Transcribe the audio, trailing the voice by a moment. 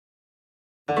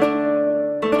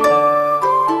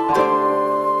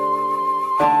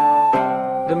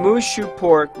moo shu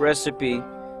pork recipe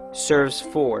serves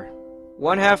 4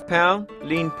 1/2 pound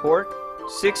lean pork,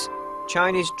 6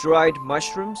 Chinese dried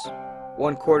mushrooms,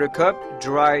 1/4 cup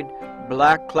dried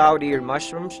black cloud-ear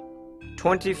mushrooms,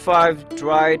 25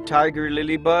 dried tiger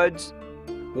lily buds,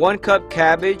 1 cup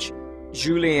cabbage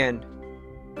julienne,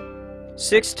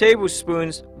 6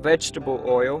 tablespoons vegetable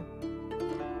oil,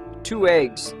 2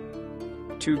 eggs,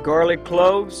 2 garlic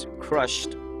cloves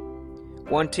crushed,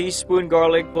 1 teaspoon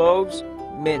garlic cloves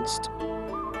minced,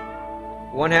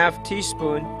 1/2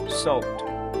 teaspoon salt,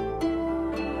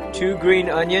 2 green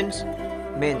onions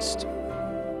minced.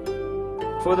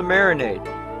 For the marinade,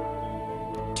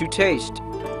 to taste,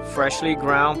 freshly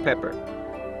ground pepper,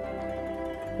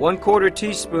 1/4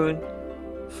 teaspoon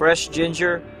fresh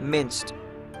ginger minced,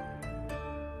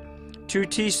 2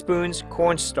 teaspoons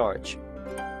cornstarch,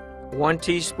 1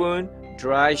 teaspoon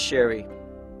dry sherry,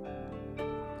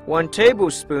 1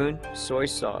 tablespoon soy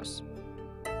sauce.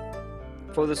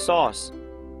 For the sauce,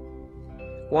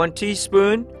 1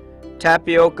 teaspoon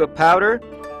tapioca powder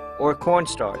or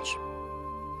cornstarch,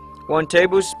 1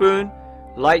 tablespoon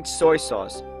light soy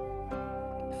sauce,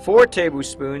 4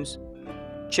 tablespoons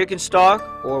chicken stock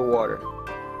or water,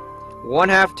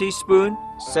 1/2 teaspoon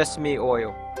sesame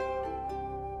oil.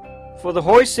 For the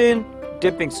hoisin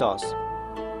dipping sauce,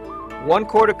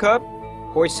 1/4 cup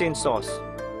hoisin sauce,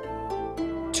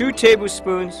 2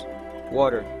 tablespoons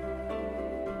water.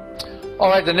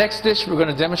 Alright, the next dish we're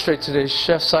going to demonstrate today,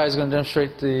 Chef Sai is going to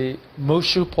demonstrate the moo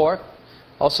shu pork,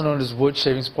 also known as wood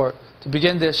shavings pork. To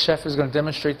begin this, Chef is going to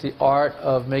demonstrate the art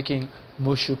of making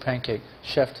moo shu pancake.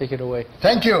 Chef, take it away.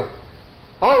 Thank you.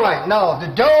 Alright, now the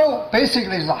dough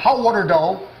basically is a hot water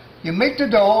dough. You make the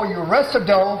dough, you rest the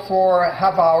dough for a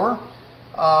half hour.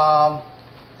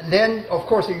 Then, of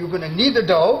course, you're going to knead the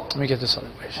dough. Let me get this out of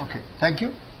the way. Okay, thank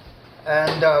you.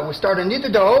 And we start to knead the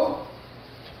dough.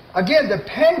 Again, the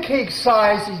pancake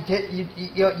size,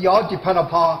 you all depend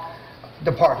upon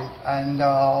the party. And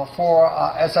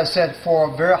as I said, for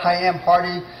a very high-end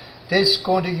party, this is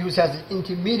going to use as an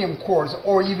intermediate course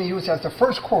or even use as the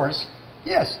first course.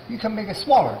 Yes, you can make it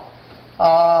smaller.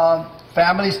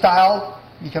 Family style,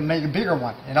 you can make a bigger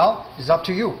one, you know, it's up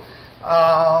to you.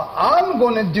 I'm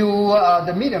going to do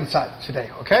the medium size today,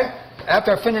 okay?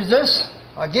 After I finish this,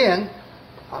 again,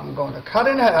 I'm going to cut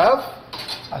it in half.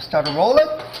 I start to roll it.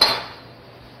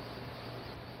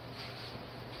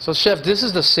 So, Chef, this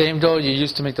is the same dough you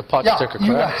used to make the pot sticker, correct?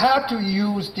 You have to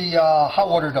use the hot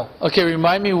water dough. Okay,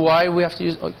 remind me why we have to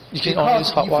use. You can only use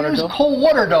hot water dough. If you use cold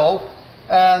water dough,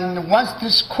 and once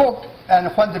this cooked, and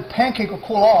when the pancake will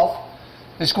cool off,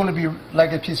 it's going to be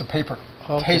like a piece of paper.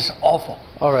 Okay. Tastes awful.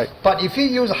 All right. But if you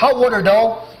use hot water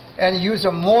dough and use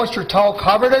a moisture towel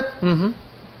covered it,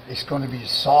 it's going to be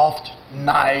soft,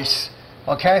 nice.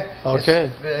 Okay.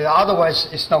 Okay. Otherwise,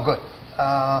 it's no good.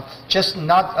 Just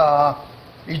not.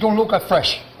 You don't look like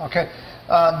fresh. Okay.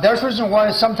 There's a reason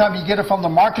why sometimes you get it from the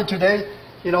market today.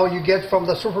 You know, you get from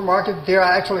the supermarket. They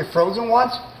are actually frozen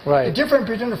ones. Right. The difference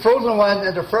between the frozen one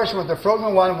and the fresh one. The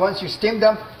frozen one, once you steam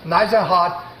them, nice and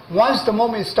hot. Once the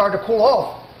moment you start to cool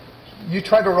off, you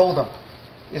try to roll them.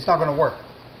 It's not going to work,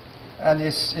 and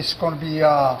it's going to be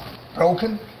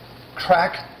broken,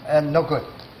 cracked, and no good.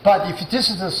 But if this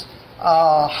is this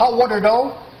hot water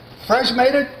dough, fresh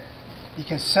made it, you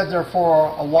can sit there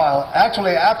for a while.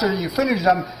 Actually, after you finish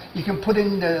them, you can put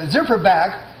in the zipper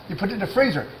bag, you put it in the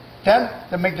freezer. Then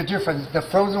they make the difference. The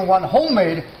frozen one,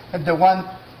 homemade, and the one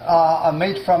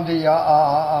made from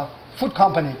the food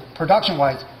company,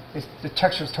 production-wise, the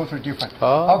texture is totally different.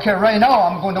 Oh. Okay, right now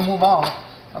I'm going to move on.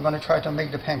 I'm going to try to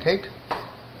make the pancake.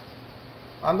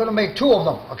 I'm going to make 2 of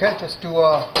them, okay? Just do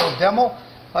a little demo.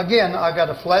 Again, I got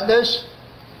a flat dish,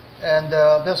 and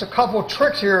there's a couple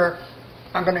tricks here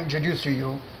I'm going to introduce to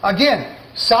you. Again,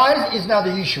 size is not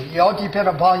the issue. It all depends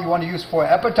upon you want to use for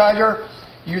appetizer,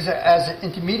 use it as an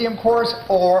intermediate course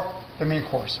or the main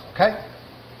course, okay?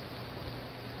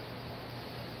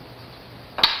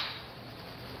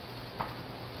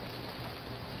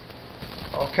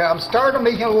 Okay, I'm starting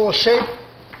making a little shape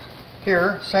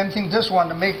here. Same thing, this one,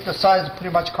 to make the size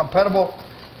pretty much compatible.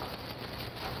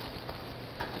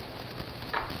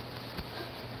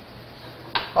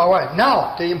 Alright,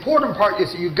 now the important part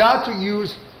is you got to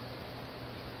use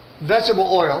vegetable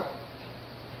oil.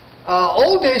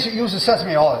 Old days you use the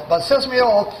sesame oil, but sesame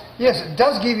oil, yes, it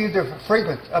does give you the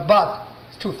fragrance, but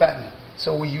it's too fattening.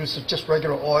 So we use just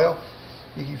regular oil.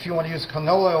 If you want to use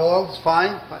canola oil, it's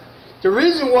fine. But the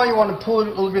reason why you want to put a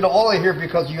little bit of oil here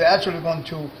because you're actually going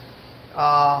to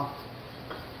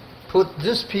put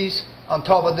this piece on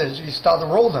top of this. You start to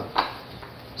roll them.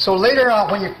 So later on,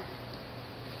 when you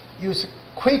use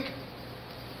quick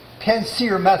pan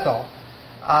sear method,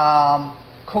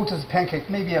 coat this pancake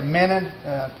maybe a minute,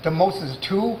 the most is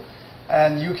 2,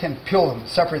 and you can peel them,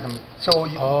 separate them. So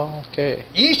Okay.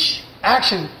 each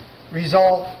action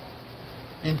resolve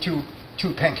into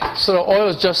 2 pancakes. So the oil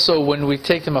is just so when we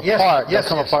take them apart, they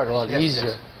come apart a lot yes, easier.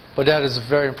 yes. But that is a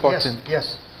very important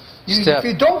Yes. step. If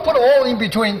you don't put oil in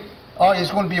between,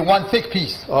 it's going to be one thick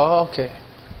piece. Oh, okay.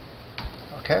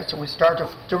 Okay, so we start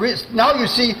now you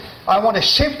see, I want to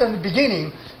shape it in the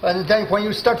beginning, and then when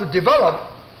you start to develop,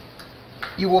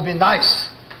 it will be nice.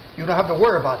 You don't have to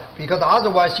worry about it, because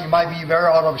otherwise you might be very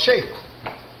out of shape.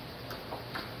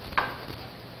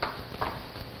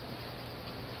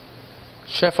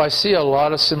 Chef, I see a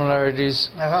lot of similarities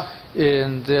Uh-huh.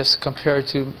 in this compared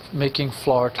to making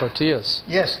flour tortillas.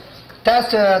 Yes,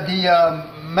 that's the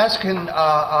Mexican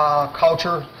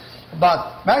culture,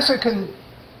 but Mexican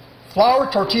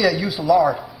flour tortilla use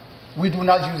lard. We do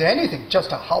not use anything,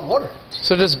 just hot water.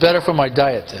 So this is better for my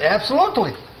diet then?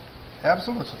 Absolutely,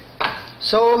 absolutely.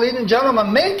 So, ladies and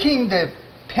gentlemen, making the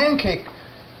pancake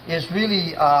is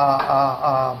really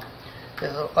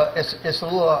it's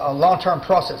a long-term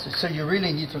process. So you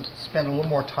really need to spend a little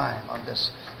more time on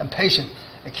this and patient.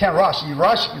 You can't rush. You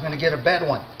rush, you're going to get a bad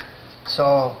one.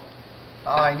 So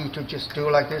I need to just do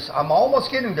it like this. I'm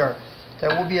almost getting there.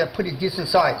 That will be a pretty decent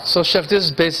size. So Chef, this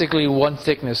is basically one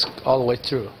thickness all the way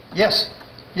through? Yes,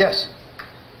 yes.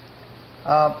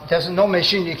 There's no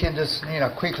machine you can just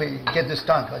quickly get this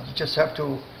done. But you just have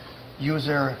to use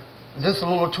this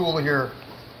little tool here,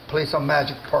 play some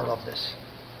magic part of this.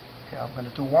 Okay, I'm going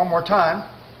to do one more time.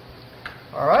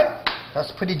 All right,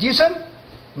 that's pretty decent.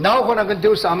 Now what I'm going to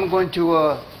do is I'm going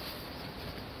to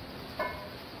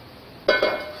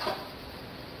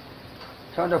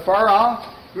turn the fire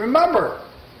on. Remember,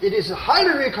 it is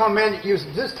highly recommended use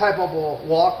this type of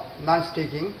wok,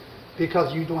 non-sticking,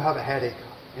 because you don't have a headache,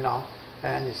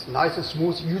 and it's nice and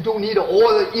smooth. You don't need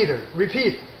oil either.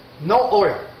 Repeat, no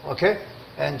oil, okay?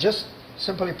 And just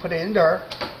simply put it in there.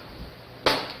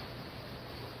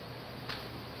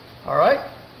 All right,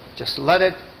 just let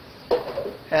it,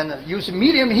 and use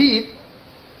medium heat.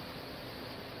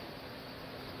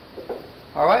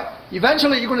 All right,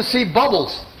 eventually you're going to see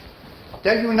bubbles.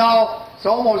 Then it's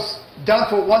almost done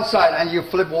for one side, and you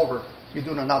flip over. You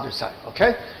do another side,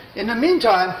 okay? In the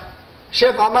meantime,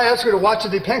 Chef, I might ask you to watch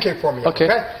the pancake for me, okay?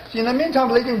 So in the meantime,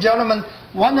 ladies and gentlemen,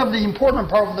 one of the important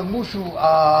part of the moo shu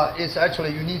is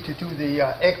actually you need to do the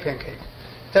egg pancake.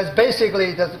 That's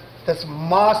basically, that's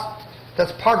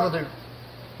part of the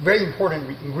very important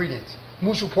ingredients.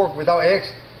 Moo shu pork without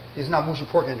eggs is not moo shu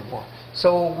pork anymore.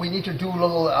 So we need to do a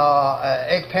little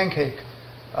egg pancake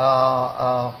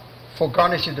for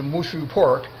garnishing the moo shu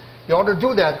pork. In order to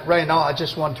do that, right now I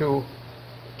just want to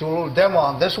do a little demo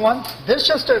on this one. This is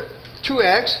just 2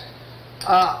 eggs.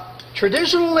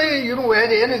 Traditionally, you don't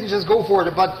add anything, just go for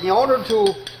it. But in order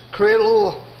to create a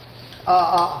little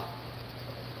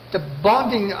the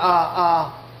bonding,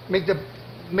 make the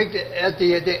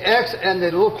eggs and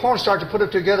the little cornstarch, put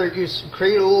it together, you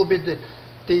create a little bit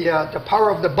the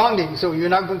power of the bonding. So you're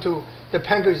not going to, the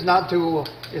pancake is not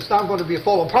going to be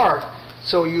fall apart.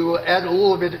 So you add a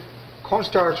little bit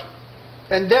cornstarch,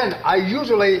 and then I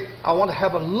want to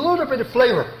have a little bit of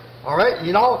flavor. All right,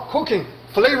 cooking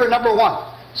flavor number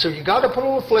 1. So you got to put a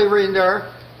little flavor in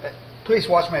there. Please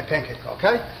watch my pancake,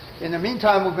 okay? In the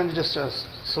meantime, we're going to just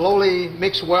slowly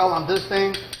mix well on this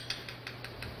thing.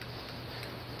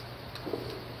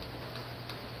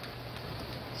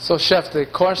 So Chef, the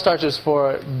cornstarch is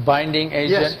for binding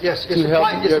agent? Yes, it's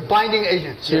a binding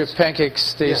agent. So your pancake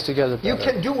stays together better. You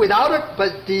can do without it,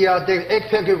 but the egg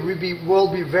pancake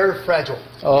will be very fragile.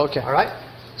 Oh, okay. All right?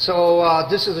 So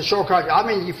this is a shortcut. I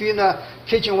mean, if you're in the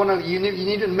kitchen, you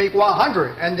need to make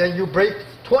 100, and then you break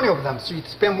 20 of them, so you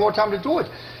spend more time to do it.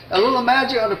 A little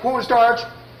magic on the cornstarch,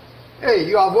 hey,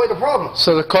 you avoid the problem.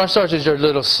 So the cornstarch is your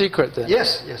little secret then?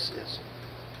 Yes.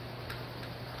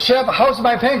 Chef, how's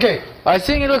my pancake? I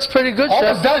think it looks pretty good, Chef.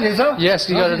 Almost done, isn't it? Yes,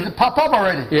 you got it pop up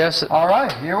already. Yes. All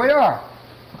right, here we are.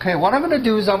 Okay, what I'm going to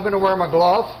do is I'm going to wear my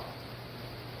glove.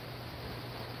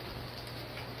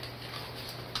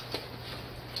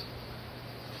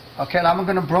 Okay, and I'm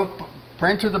going to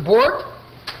bring to the board.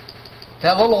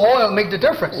 That little oil make the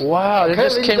difference. Wow, it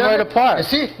just came right apart. You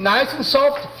see, nice and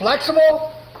soft,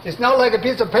 flexible. It's not like a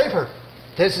piece of paper.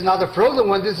 This is not the frozen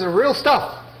one. This is the real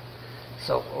stuff.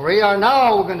 So we are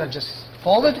now, we're going to just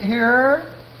fold it here,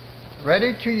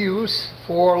 ready to use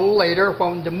for a little later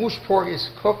when the moose pork is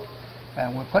cooked.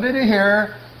 And we'll put it in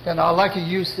here. Then I like to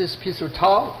use this piece of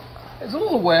towel. It's a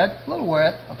little wet,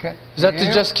 okay? Is that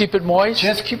to just keep it moist?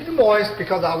 Just keep it moist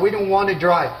because we don't want it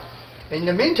dry. In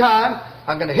the meantime,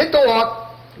 I'm going to hit the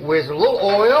wok with a little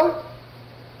oil.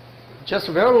 just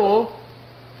very little.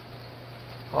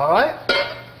 All right.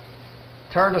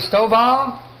 Turn the stove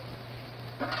on.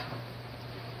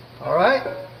 All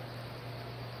right.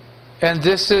 And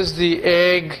this is the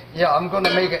egg. Yeah, I'm going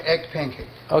to make an egg pancake.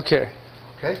 Okay.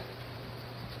 Okay.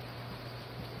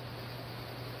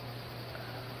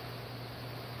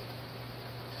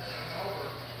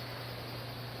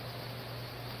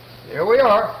 Here we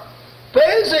are.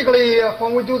 Basically,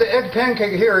 when we do the egg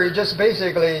pancake here, it just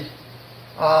basically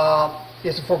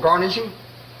is for garnishing.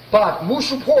 But moo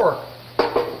shu pork,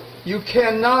 you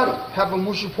cannot have a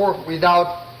moo shu pork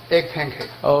without egg pancake.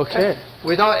 Okay.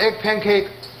 Without egg pancake,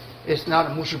 it's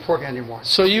not a moo shu pork anymore.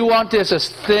 So you want this as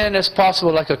thin as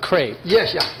possible, like a crepe?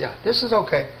 Yes, yeah. This is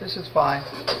okay. This is fine.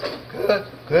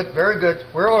 Good, very good.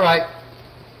 We're all right.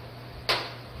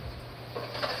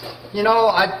 You know,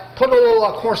 I put a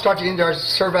little cornstarch in there to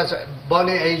serve as a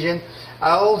bonding agent. I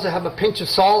also have a pinch of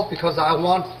salt because I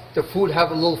want the food to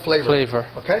have a little flavor.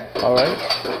 Okay? All right.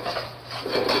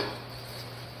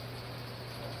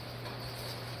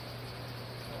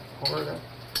 Over there.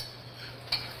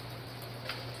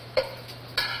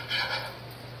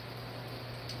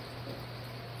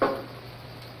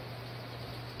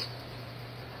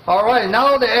 All right,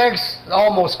 now the eggs are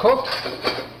almost cooked.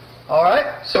 All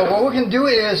right, so what we can do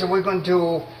is we're going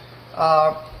to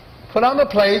put on the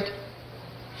plate.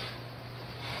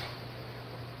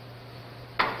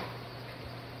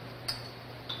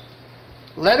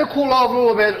 Let it cool off a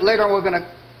little bit. Later we're going to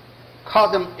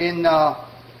cut them in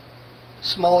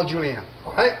small julienne.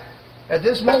 All right. At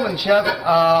this moment, Chef,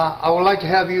 I would like to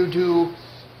have you to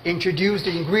introduce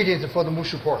the ingredients for the moo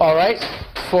shu pork. All right.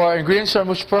 For ingredients for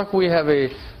moo shu pork, we have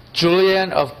a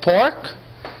julienne of pork.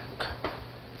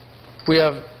 We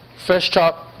have fresh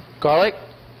chopped garlic,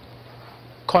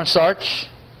 cornstarch,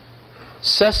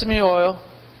 sesame oil,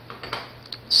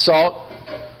 salt,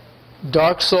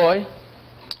 dark soy,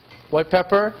 white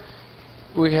pepper.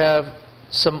 We have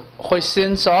some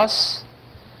hoisin sauce.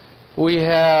 We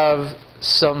have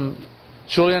some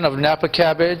julienne of Napa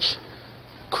cabbage,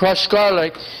 crushed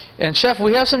garlic. And Chef,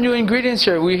 we have some new ingredients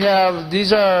here. We have,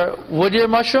 these are wood ear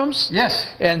mushrooms. Yes.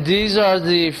 And these are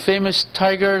the famous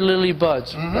tiger lily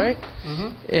buds, right?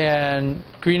 And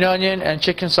green onion and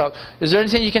chicken stock. Is there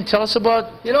anything you can tell us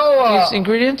about these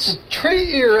ingredients?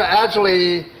 Tree ear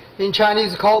actually in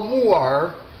Chinese is called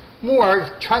mu'er.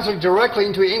 Mu'er translated directly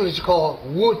into English called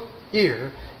wood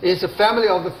ear. It's a family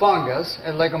of the fungus,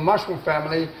 and like a mushroom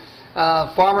family.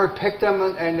 Farmer picked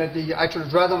them and they actually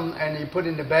dry them and you put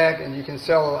in the bag and you can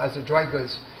sell as a dry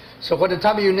goods. So by the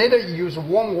time you need it, you use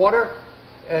warm water.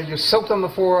 You soak them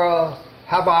for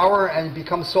half an hour and it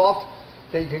becomes soft.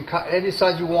 Then you can cut any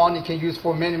size you want. You can use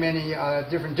for many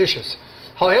different dishes.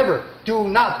 However, do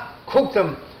not cook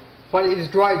them when it is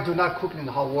dry. Do not cook it in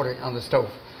hot water on the stove.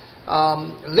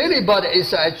 Lily bud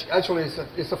is actually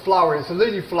it's a flower. It's a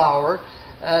lily flower,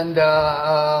 and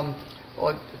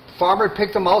farmer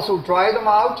picked them also, dry them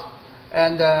out,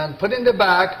 and put in the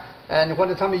bag. And when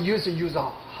the time you use it, use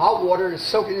hot water,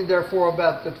 soak it in there for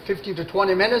about 15 to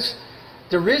 20 minutes.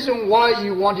 The reason why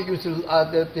you want to use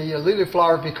the lily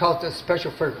flower because it's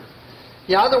special flavor.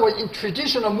 In other words, in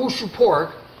traditional moo shu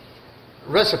pork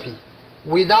recipe,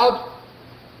 without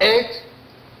egg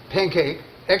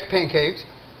pancakes,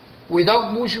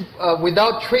 without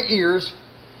without tree ears,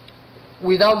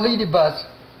 without lily buds,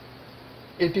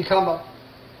 it becomes a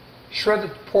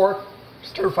shredded pork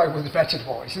stir-fried with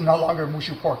vegetable. It's no longer moo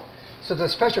shu pork. So the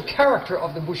special character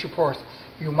of the moo shu pork,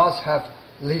 you must have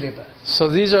lily buds. So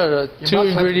these are the two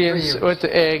ingredients with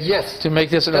the egg to make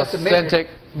this an authentic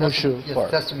moo shu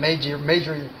pork. That's the major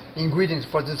ingredients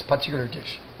for this particular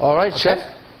dish. All right, Chef,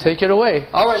 take it away.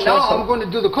 All right, now I'm going to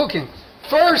do the cooking.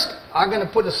 First, I'm going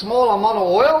to put a small amount of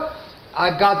oil.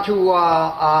 I got to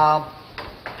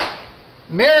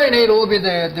marinate a little bit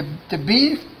the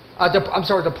beef.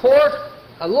 The pork.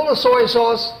 A little soy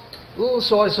sauce,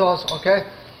 okay,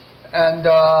 and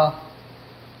a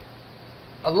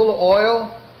little oil.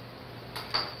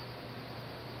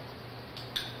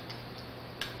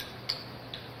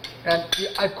 And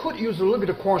I could use a little bit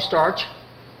of cornstarch.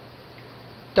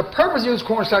 The purpose of use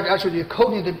cornstarch actually is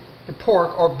coating the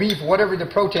pork or beef, whatever the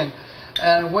protein.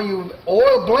 And when you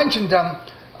oil blanching them,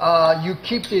 you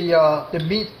keep the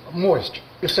meat moist.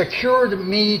 You secure the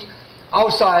meat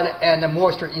outside and the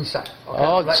moisture inside. Okay?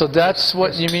 Oh, so that's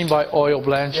what you mean by oil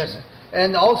blanching. Yes.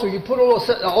 And also you put a little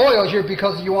oil here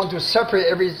because you want to separate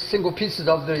every single piece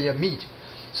of the meat.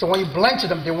 So when you blanch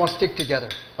them, they won't stick together.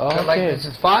 Okay. Like this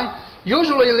is fine.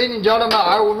 Usually, ladies and gentlemen,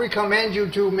 I will recommend you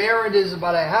to marinate this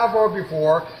about a half hour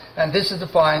before, and this is the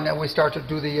fine that we start to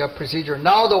do the procedure.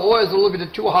 Now the oil is a little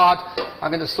bit too hot. I'm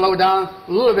going to slow down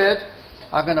a little bit.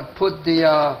 I'm going to put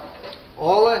the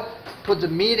oil, put the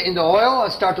meat in the oil,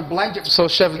 and start to blanch it. So,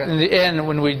 Chef, Okay. in the end,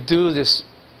 when we do this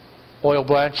oil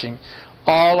blanching,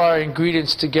 all our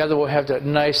ingredients together will have that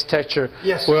nice texture.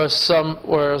 Yes.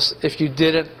 Whereas if you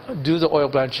didn't do the oil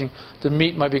blanching, the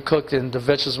meat might be cooked and the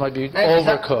vegetables might be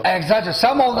overcooked. Exactly.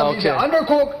 Some of them will be Okay.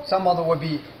 undercooked, some of them will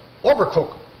be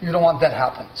overcooked. You don't want that to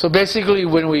happen. So basically,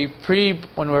 when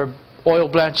we're oil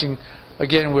blanching,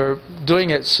 again, we're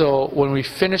doing it so when we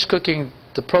finish cooking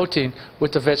the protein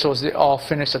with the vegetables, they all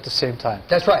finish at the same time.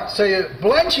 That's right. So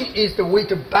blanching is the way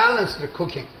to balance the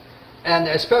cooking. And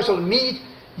especially meat,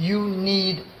 you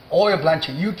need oil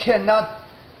blanching. You cannot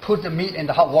put the meat in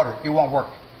the hot water. It won't work.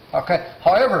 Okay.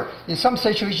 However, in some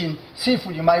situations,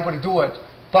 seafood, you might be able to do it.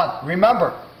 But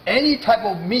remember, any type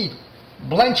of meat,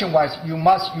 blanching-wise, you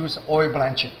must use oil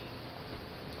blanching.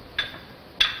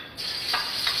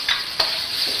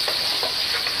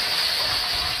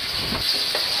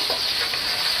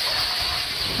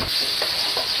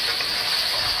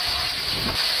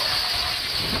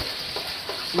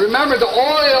 Remember, the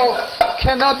oil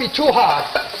cannot be too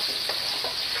hot.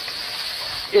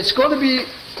 It's going to be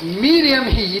medium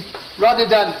heat rather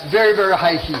than very, very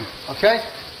high heat. Okay?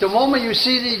 The moment you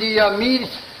see the meat,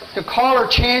 the color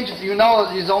change, you know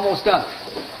it's almost done.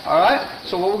 All right?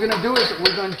 So what we're going to do is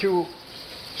we're going to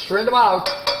strain them out.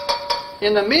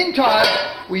 In the meantime,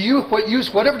 we use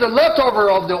whatever the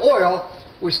leftover of the oil.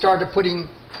 We started putting,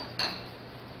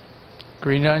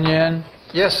 Green onion,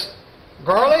 yes,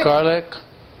 garlic,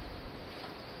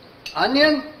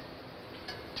 onion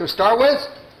to start with.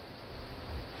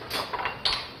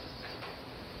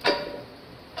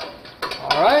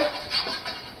 All right.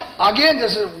 Again,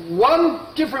 this is one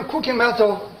different cooking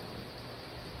method,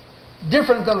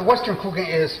 different than Western cooking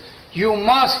is you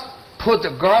must put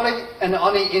the garlic and the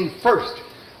onion in first.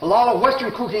 A lot of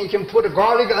Western cooking, you can put the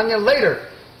garlic and onion later.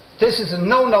 This is a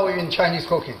no-no in Chinese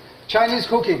cooking. Chinese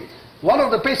cooking, one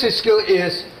of the basic skills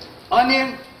is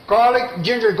onion, garlic,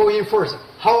 ginger go in first.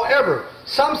 However,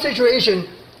 some situation,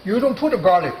 you don't put the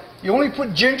garlic. You only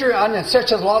put ginger and onion,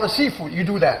 such as a lot of seafood, you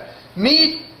do that.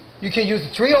 Meat, you can use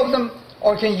 3 of them,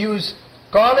 or you can use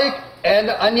garlic and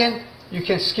onion. You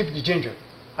can skip the ginger.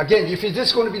 Again, if this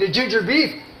is going to be the ginger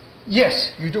beef,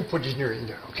 yes, you do put ginger in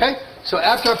there, okay? So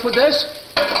after I put this,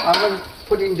 I'm going to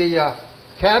put in the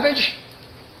cabbage.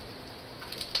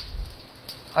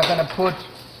 I'm going to put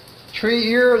 3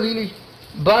 ear lily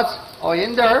buds all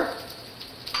in there.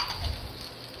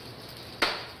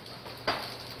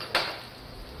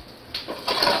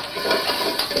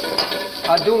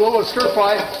 I do a little stir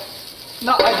fry.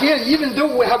 Now again, even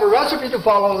though we have a recipe to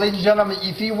follow, ladies and gentlemen,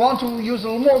 if you want to use a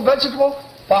little more vegetable,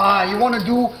 fine. You want to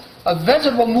do a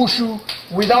vegetable moo shu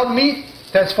without meat,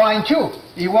 that's fine too.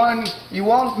 You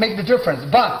won't make the difference.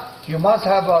 But you must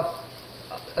have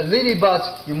a lily buds,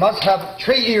 you must have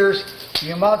 3 ears,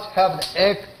 you must have the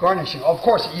egg garnishing. Of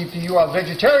course, if you are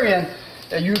vegetarian,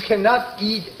 you cannot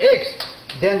eat eggs,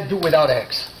 then do without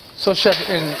eggs. So, Chef,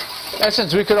 in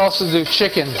essence, we could also do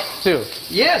chicken, too.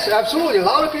 Yes, absolutely. A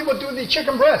lot of people do the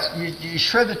chicken breast. You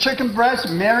shred the chicken breast,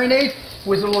 marinate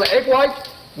with a little egg white.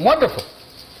 Wonderful.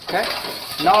 Okay.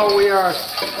 Now we are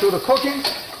through the cooking.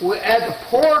 We add the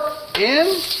pork in.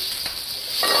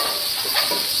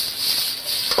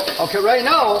 Okay, right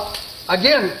now,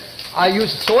 again, I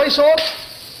use soy sauce.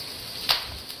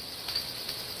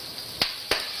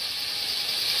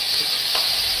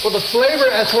 For the flavor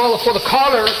as well as for the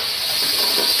color.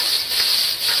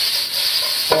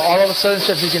 Well, all of a sudden,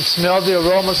 Chef, you can smell the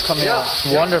aromas coming out.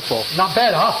 It's wonderful. Not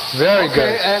bad, huh? Very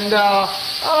good. And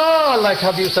I like to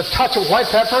have used a touch of white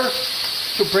pepper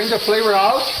to bring the flavor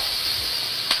out.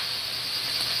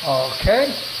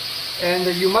 Okay. And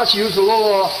you must use a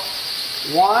little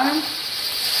wine.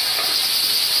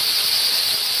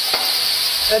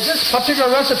 In this particular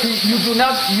recipe, you do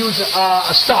not use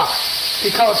a stock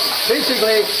because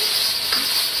basically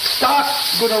stock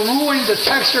is going to ruin the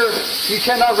texture. You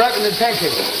cannot wrap in the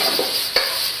pancake.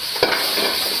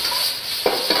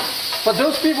 But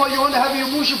those people you want to have your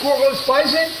moo shu pork a little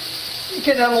spicy, you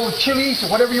can add a little chilies,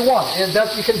 whatever you want, and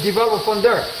that you can develop from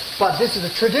there. But this is a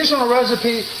traditional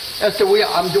recipe as the way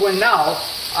I'm doing now.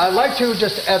 I like to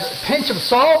just add a pinch of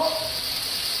salt.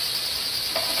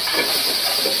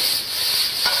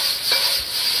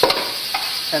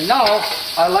 And now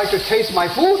I like to taste my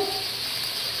food.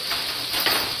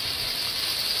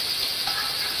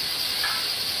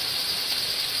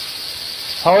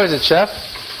 How is it, Chef?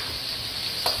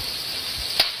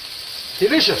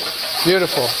 Delicious.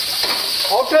 Beautiful.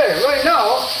 Okay, right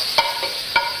now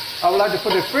I would like to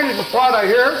put the finished product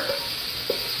here.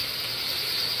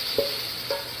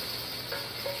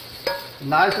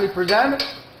 Nicely presented.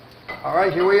 All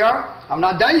right, here we are. I'm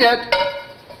not done yet.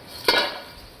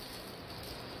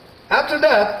 After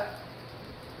that,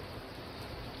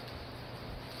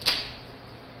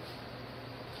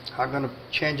 I'm going to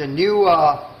change a new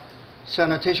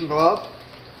sanitation glove.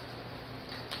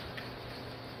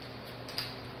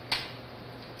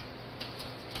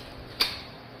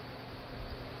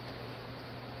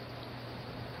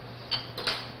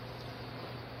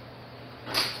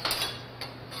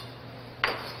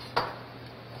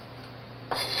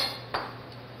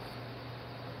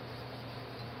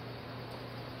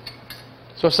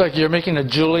 So it's like you're making a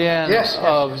julienne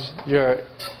of your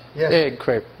egg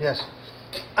crepe. Yes.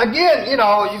 Again, you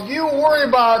know, if you worry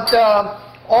about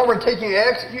overtaking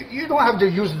eggs, you don't have to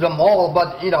use them all.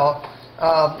 But you know,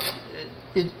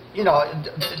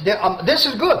 this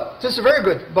is good. This is very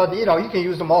good. But you know, you can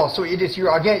use them all. So it is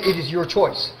your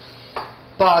choice.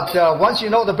 But once you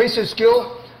know the basic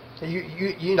skill,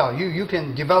 you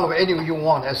can develop any you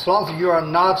want as long as you are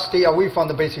not stay away from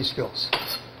the basic skills.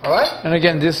 All right. And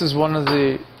again, this is one of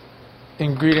the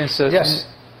ingredients that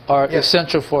are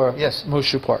essential for moo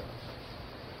shu pork.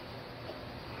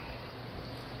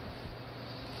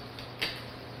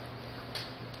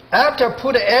 After I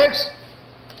put the eggs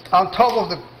on top of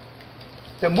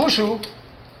the moo shu,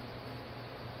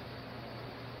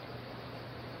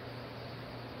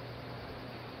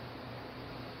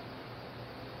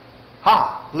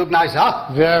 look nice, huh?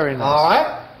 Very nice. All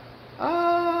right.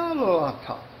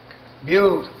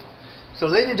 Beautiful. So,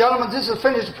 ladies and gentlemen, this is a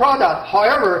finished product.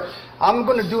 However, I'm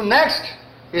going to do next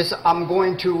is I'm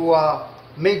going to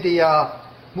make the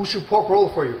moo shu pork roll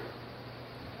for you.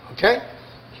 Okay?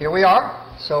 Here we are.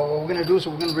 So what we're going to do is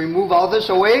we're going to remove all this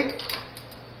away.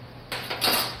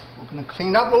 We're going to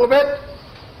clean up a little bit.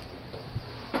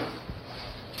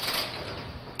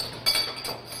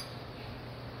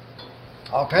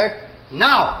 Okay.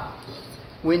 Now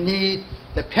we need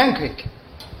the pancake.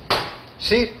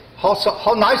 See how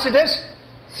nice it is?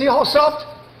 See how soft?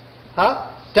 Huh?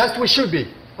 That's what it should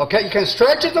be. Okay, you can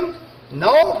stretch them,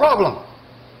 no problem.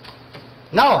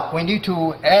 Now we need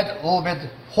to add a little bit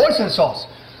hoisin sauce.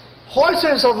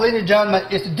 Hoisin sauce, ladies and gentlemen,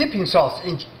 is dipping sauce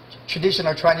in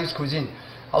traditional Chinese cuisine.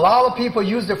 A lot of people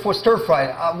use it for stir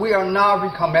fry. We are not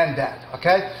recommend that.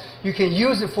 Okay, you can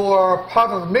use it for part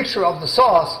of the mixture of the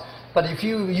sauce, but if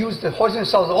you use the hoisin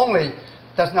sauce only,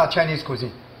 that's not Chinese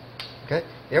cuisine. Okay,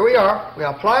 here we are. We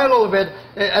apply a little bit.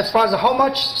 As far as how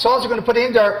much sauce you're going to put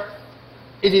in there,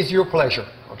 it is your pleasure.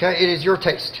 Okay, it is your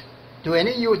taste. Do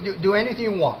anything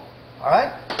you want. All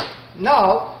right.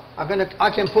 Now I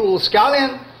can put a little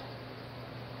scallion.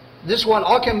 This one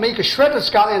I can make a shredded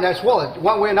scallion as well.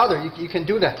 One way or another, you can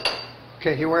do that.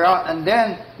 Okay, here we are. And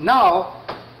then now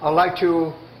I'd like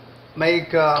to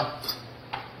make.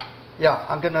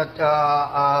 I'm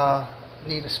gonna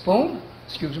need a spoon.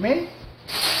 Excuse me.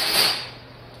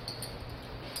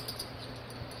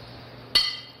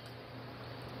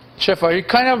 Chef, are you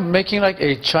kind of making like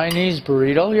a Chinese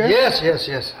burrito here? Yes.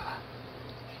 It's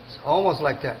almost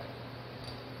like that.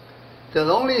 The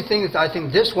only thing is I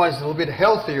think this one is a little bit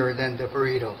healthier than the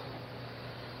burrito.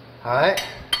 All right.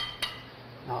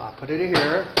 Now I put it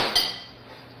here.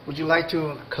 Would you like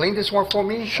to clean this one for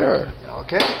me? Sure.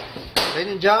 Okay.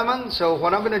 Ladies and gentlemen, so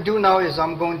what I'm going to do now is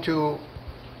I'm going to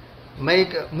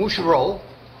make a moo shu roll.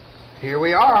 Here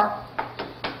we are.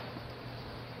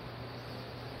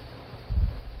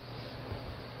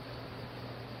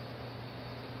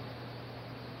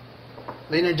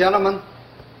 Ladies and gentlemen,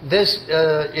 this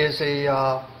is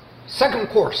a second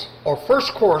course or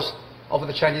first course of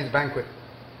the Chinese banquet,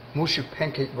 moo shu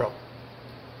pancake roll.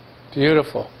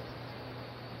 Beautiful.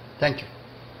 Thank you.